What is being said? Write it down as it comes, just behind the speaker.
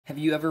Have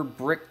you ever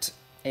bricked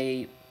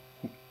a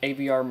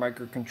AVR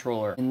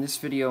microcontroller? In this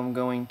video I'm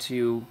going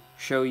to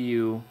show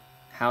you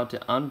how to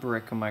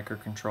unbrick a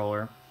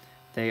microcontroller.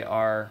 They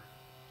are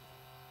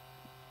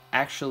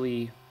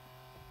actually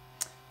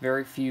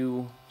very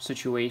few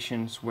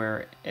situations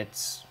where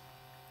it's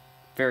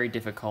very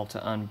difficult to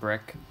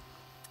unbrick,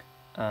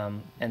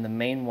 and the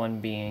main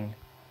one being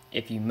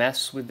if you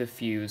mess with the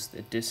fuse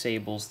that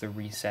disables the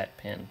reset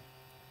pin,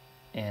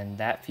 and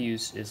that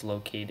fuse is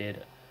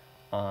located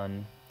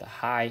on the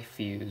high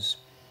fuse.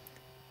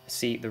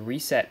 See, the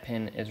reset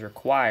pin is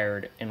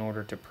required in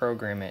order to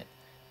program it.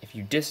 If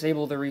you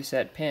disable the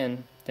reset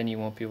pin, then you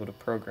won't be able to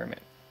program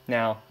it.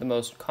 Now, the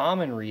most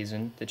common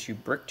reason that you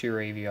bricked your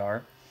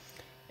AVR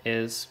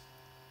is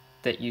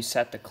that you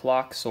set the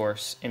clock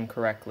source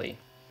incorrectly.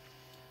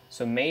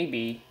 So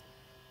maybe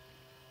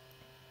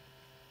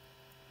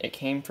it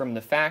came from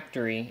the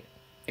factory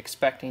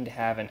expecting to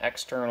have an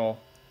external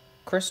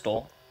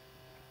crystal,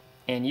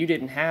 and you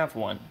didn't have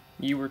one.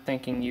 You were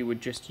thinking you would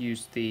just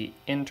use the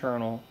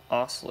internal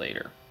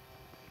oscillator.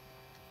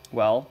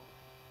 Well,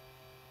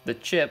 the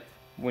chip,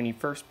 when you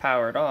first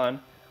power it on,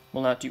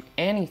 will not do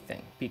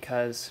anything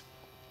because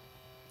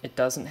it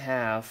doesn't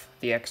have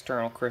the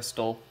external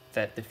crystal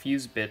that the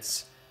fuse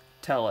bits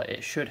tell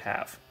it should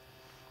have.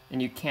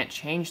 And you can't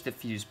change the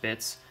fuse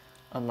bits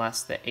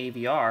unless the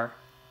AVR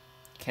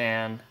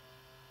can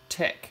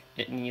tick.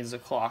 It needs a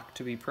clock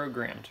to be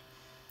programmed.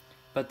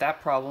 But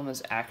that problem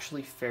is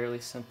actually fairly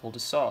simple to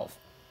solve.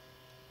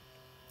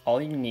 All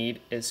you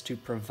need is to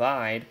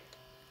provide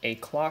a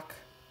clock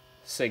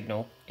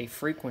signal, a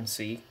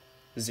frequency,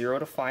 0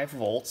 to 5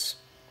 volts,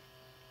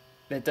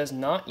 that does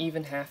not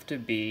even have to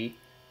be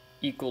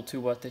equal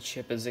to what the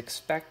chip is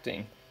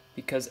expecting,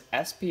 because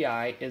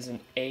SPI is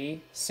an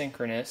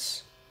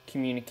asynchronous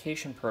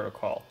communication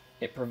protocol.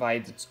 It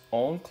provides its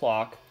own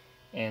clock,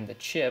 and the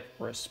chip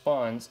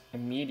responds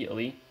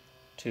immediately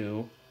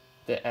to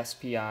the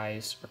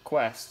SPI's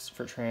requests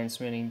for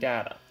transmitting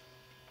data.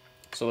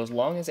 So as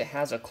long as it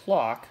has a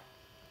clock,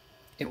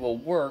 it will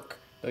work,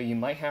 though you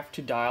might have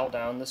to dial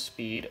down the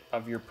speed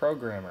of your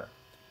programmer,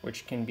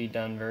 which can be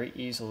done very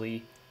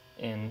easily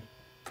in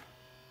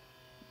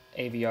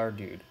AVR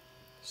Dude.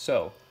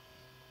 So,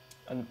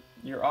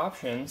 your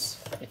options,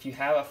 if you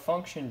have a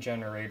function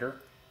generator,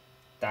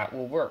 that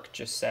will work.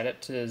 Just set it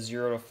to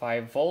 0 to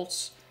 5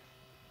 volts,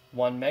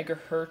 1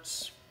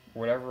 megahertz,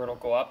 whatever it'll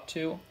go up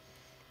to,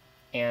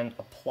 and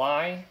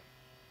apply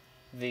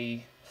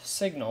the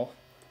signal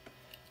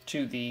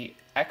to the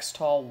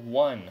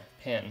Xtal1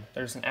 pin.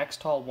 There's an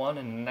Xtal1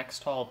 and an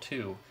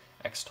Xtal2.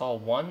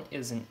 Xtal1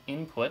 is an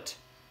input.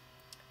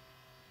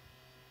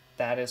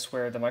 That is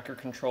where the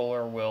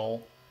microcontroller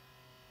will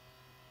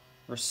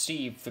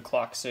receive the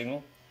clock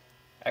signal.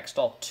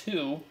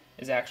 Xtal2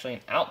 is actually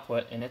an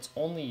output, and it's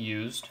only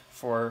used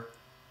for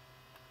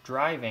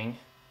driving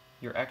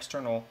your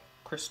external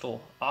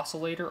crystal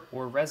oscillator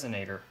or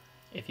resonator,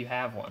 if you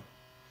have one.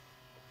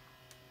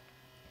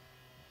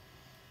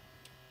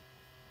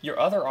 Your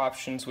other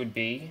options would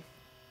be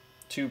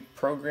to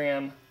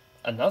program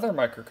another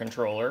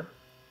microcontroller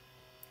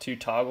to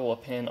toggle a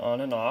pin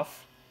on and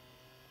off,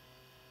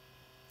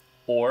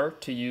 or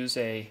to use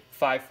a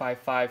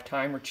 555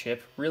 timer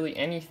chip. Really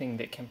anything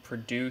that can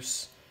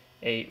produce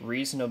a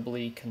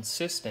reasonably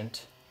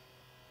consistent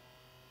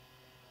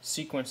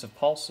sequence of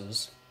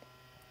pulses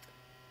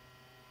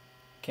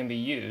can be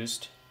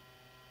used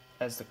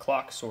as the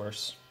clock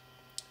source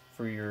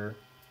for your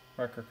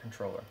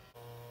microcontroller.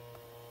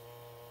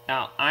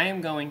 Now, I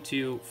am going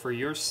to, for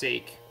your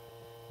sake,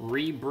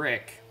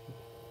 re-brick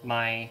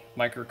my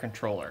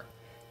microcontroller.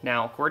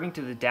 Now, according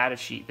to the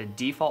datasheet, the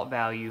default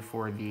value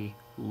for the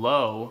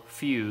low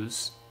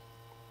fuse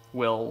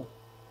will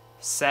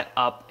set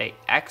up an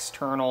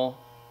external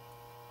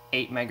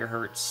 8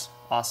 megahertz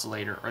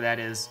oscillator, or that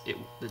is,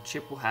 the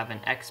chip will have an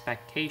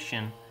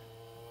expectation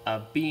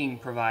of being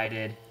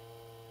provided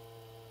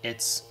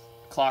its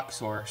clock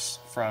source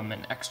from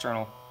an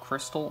external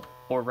crystal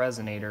or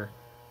resonator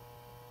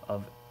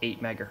of 8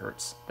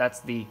 megahertz. That's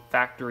the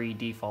factory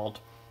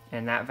default,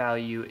 and that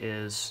value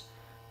is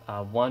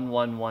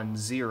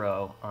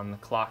 1110 on the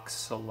clock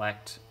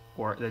select,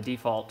 or the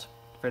default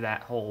for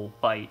that whole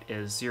byte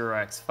is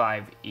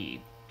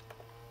 0x5e.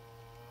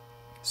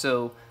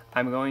 So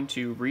I'm going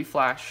to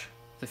reflash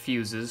the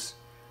fuses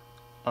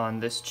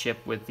on this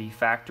chip with the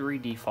factory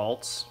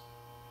defaults,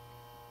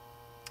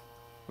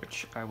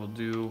 which I will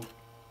do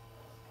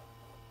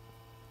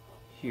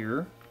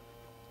here.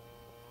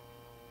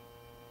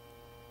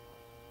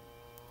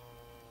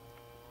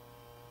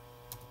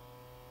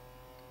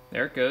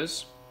 There it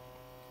goes.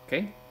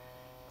 Okay.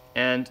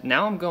 And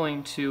now I'm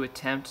going to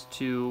attempt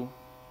to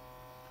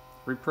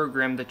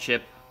reprogram the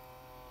chip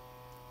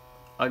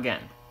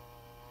again.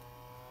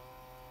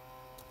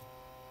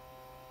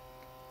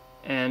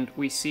 And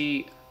we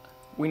see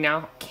we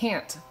now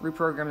can't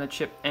reprogram the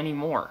chip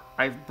anymore.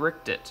 I've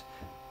bricked it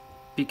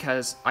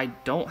because I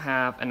don't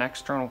have an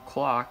external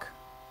clock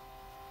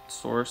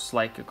source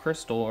like a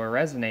crystal or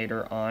a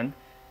resonator on,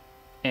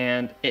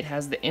 and it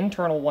has the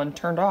internal one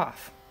turned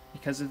off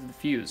because of the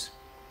fuse.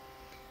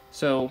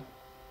 So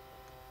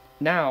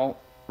now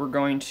we're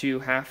going to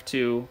have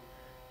to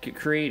get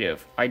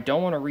creative. I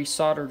don't want to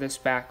resolder this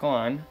back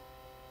on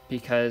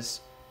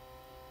because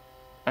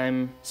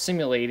I'm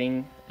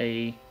simulating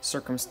a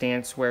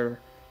circumstance where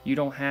you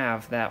don't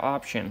have that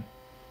option.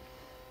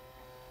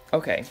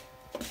 Okay,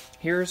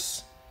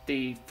 here's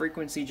the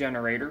frequency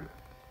generator.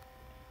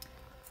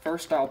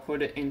 First, I'll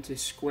put it into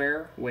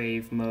square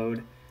wave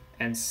mode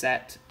and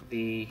set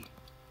the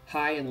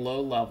high and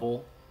low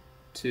level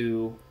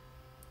to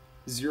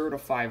 0 to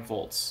 5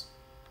 volts.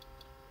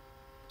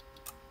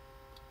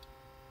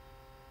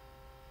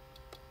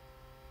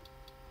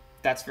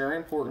 That's very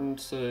important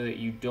so that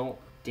you don't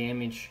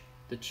damage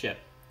the chip.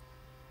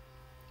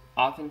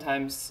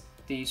 Oftentimes,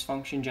 these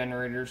function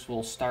generators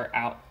will start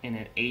out in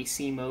an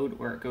AC mode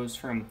where it goes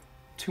from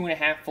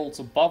 2.5 volts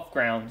above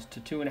ground to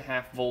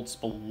 2.5 volts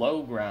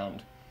below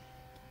ground.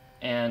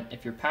 And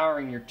if you're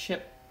powering your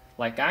chip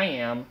like I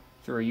am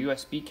through a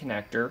USB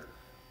connector,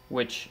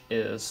 which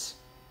is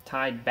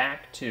tied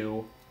back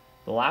to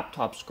the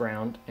laptop's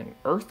ground and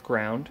earth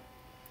ground,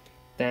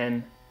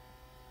 then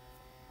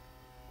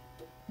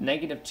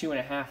negative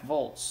 2.5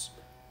 volts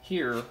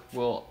here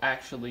will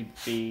actually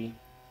be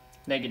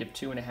negative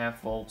 2.5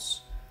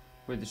 volts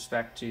with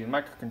respect to the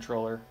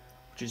microcontroller,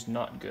 which is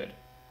not good.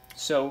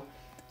 So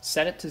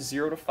set it to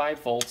 0 to 5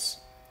 volts.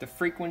 The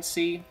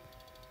frequency,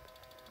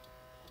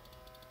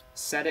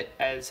 set it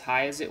as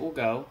high as it will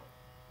go.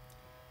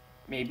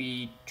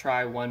 Maybe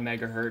try 1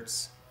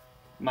 megahertz.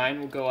 Mine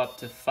will go up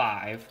to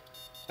 5,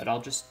 but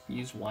I'll just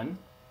use 1.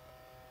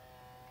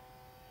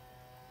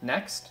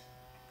 Next,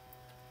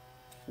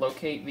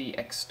 locate the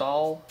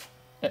XTAL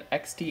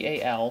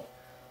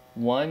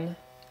 1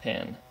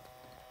 pin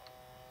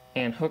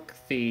and hook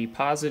the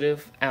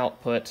positive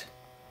output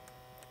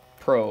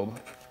probe.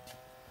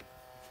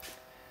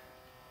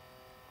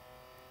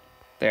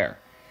 There.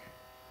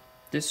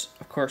 This,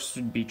 of course,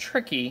 would be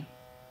tricky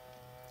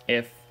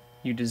if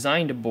you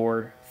designed a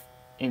board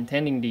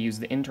intending to use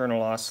the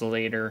internal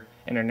oscillator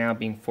and are now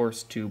being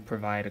forced to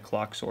provide a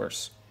clock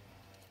source.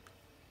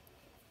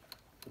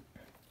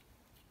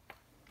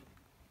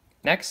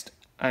 Next,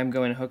 I'm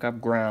going to hook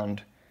up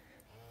ground.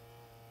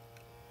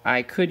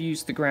 I could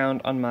use the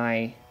ground on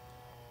my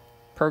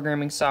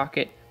programming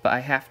socket, but I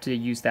have to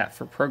use that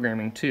for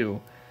programming too.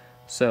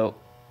 So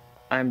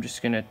I'm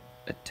just going to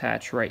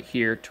attach right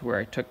here to where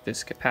I took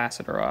this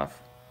capacitor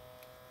off.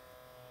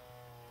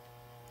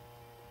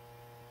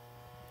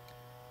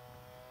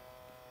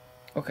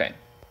 Okay,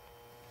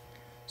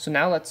 so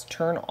now let's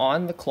turn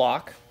on the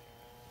clock.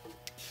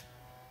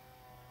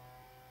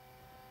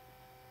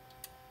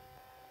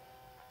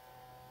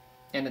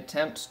 And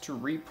attempt to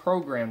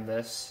reprogram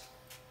this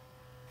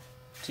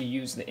to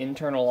use the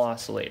internal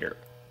oscillator.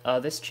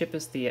 This chip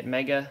is the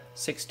Atmega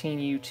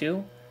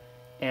 16U2,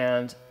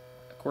 and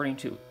according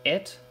to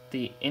it,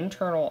 the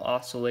internal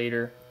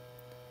oscillator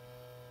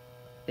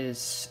is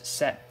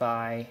set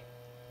by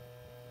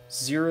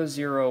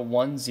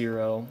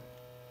 0010,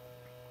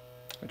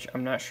 which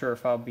I'm not sure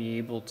if I'll be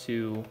able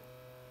to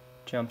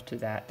jump to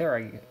that. There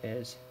it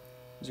is,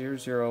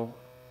 0010,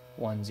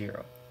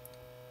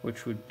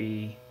 which would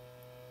be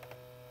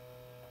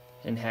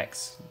in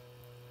hex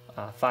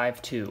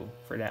 5-2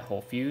 for that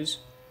whole fuse.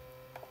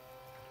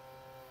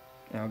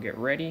 Now get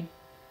ready.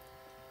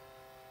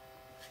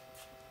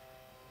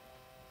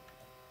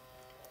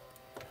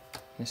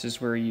 This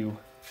is where you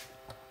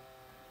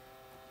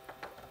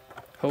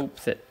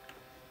hope that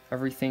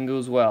everything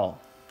goes well.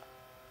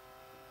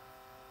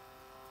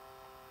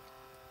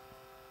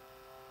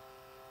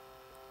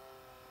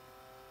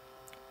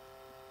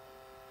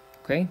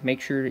 Okay,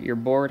 make sure that your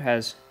board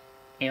has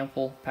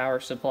ample power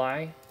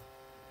supply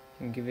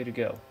and give it a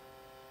go.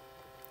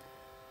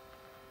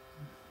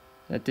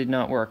 That did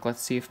not work.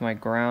 Let's see if my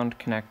ground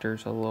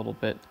connector's a little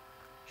bit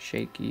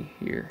shaky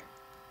here.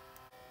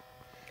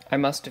 I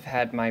must have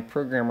had my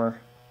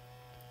programmer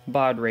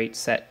baud rate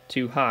set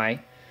too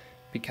high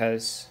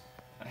because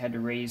I had to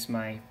raise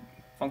my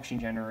function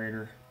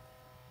generator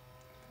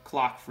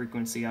clock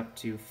frequency up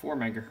to 4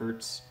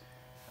 megahertz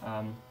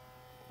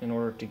in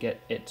order to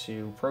get it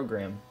to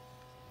program.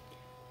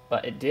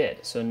 But it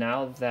did. So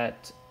now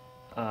that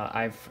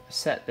I've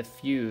set the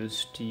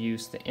fuse to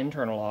use the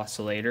internal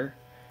oscillator,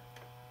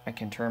 I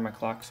can turn my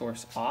clock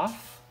source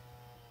off.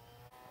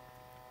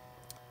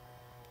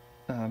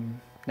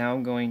 Now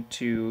I'm going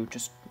to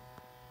just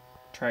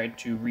try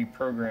to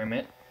reprogram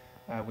it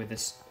with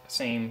this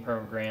same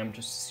program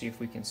just to see if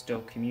we can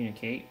still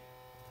communicate.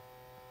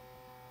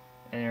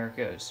 And there it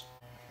goes.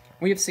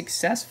 We have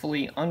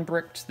successfully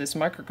unbricked this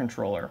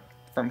microcontroller.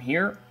 From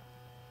here,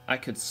 I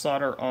could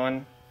solder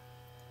on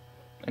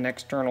an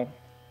external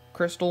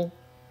crystal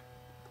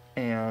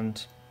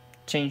and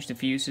change the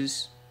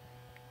fuses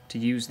to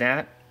use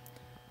that.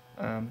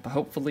 But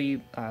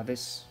hopefully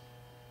this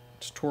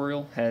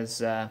tutorial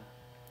has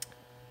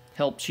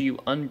helped you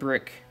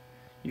unbrick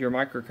your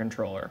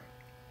microcontroller.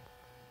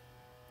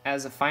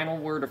 As a final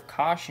word of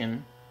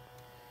caution,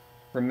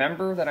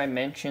 remember that I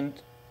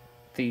mentioned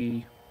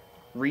the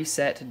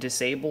reset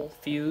disable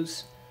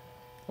fuse?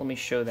 Let me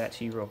show that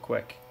to you real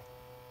quick.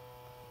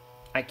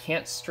 I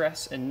can't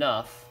stress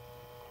enough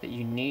that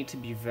you need to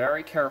be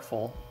very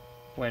careful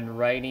when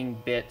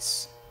writing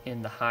bits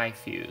in the high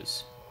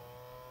fuse.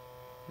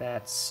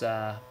 That's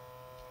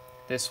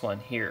this one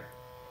here.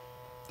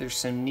 There's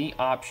some neat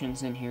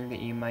options in here that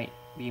you might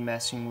be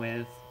messing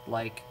with,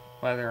 like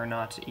whether or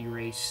not to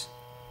erase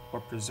or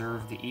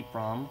preserve the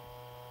EEPROM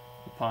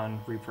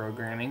upon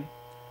reprogramming.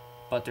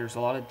 But there's a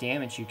lot of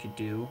damage you could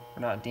do,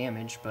 or not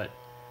damage, but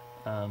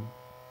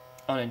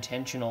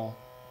unintentional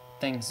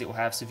things that will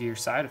have severe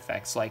side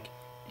effects. Like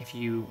if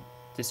you,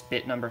 this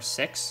bit number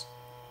 6,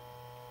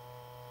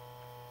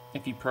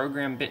 if you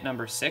program bit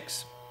number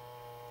 6,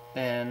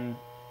 then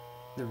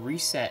the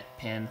reset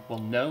pin will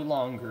no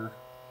longer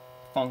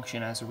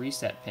function as a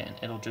reset pin.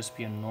 It'll just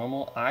be a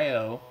normal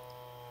I/O,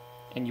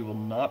 and you will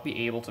not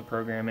be able to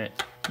program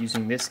it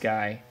using this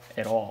guy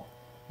at all.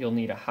 You'll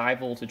need a high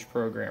voltage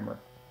programmer,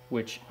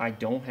 which I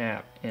don't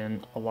have,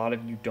 and a lot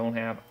of you don't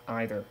have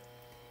either.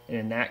 And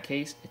in that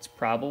case, it's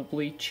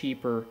probably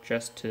cheaper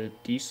just to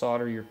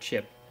desolder your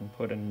chip and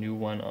put a new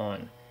one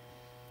on.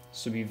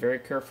 So be very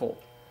careful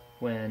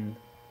when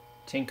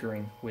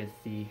tinkering with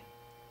the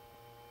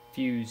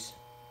fuse,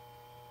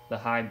 the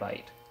high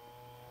byte.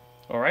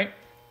 Alright,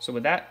 so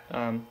with that,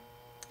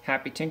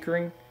 happy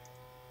tinkering,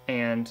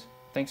 and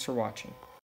thanks for watching.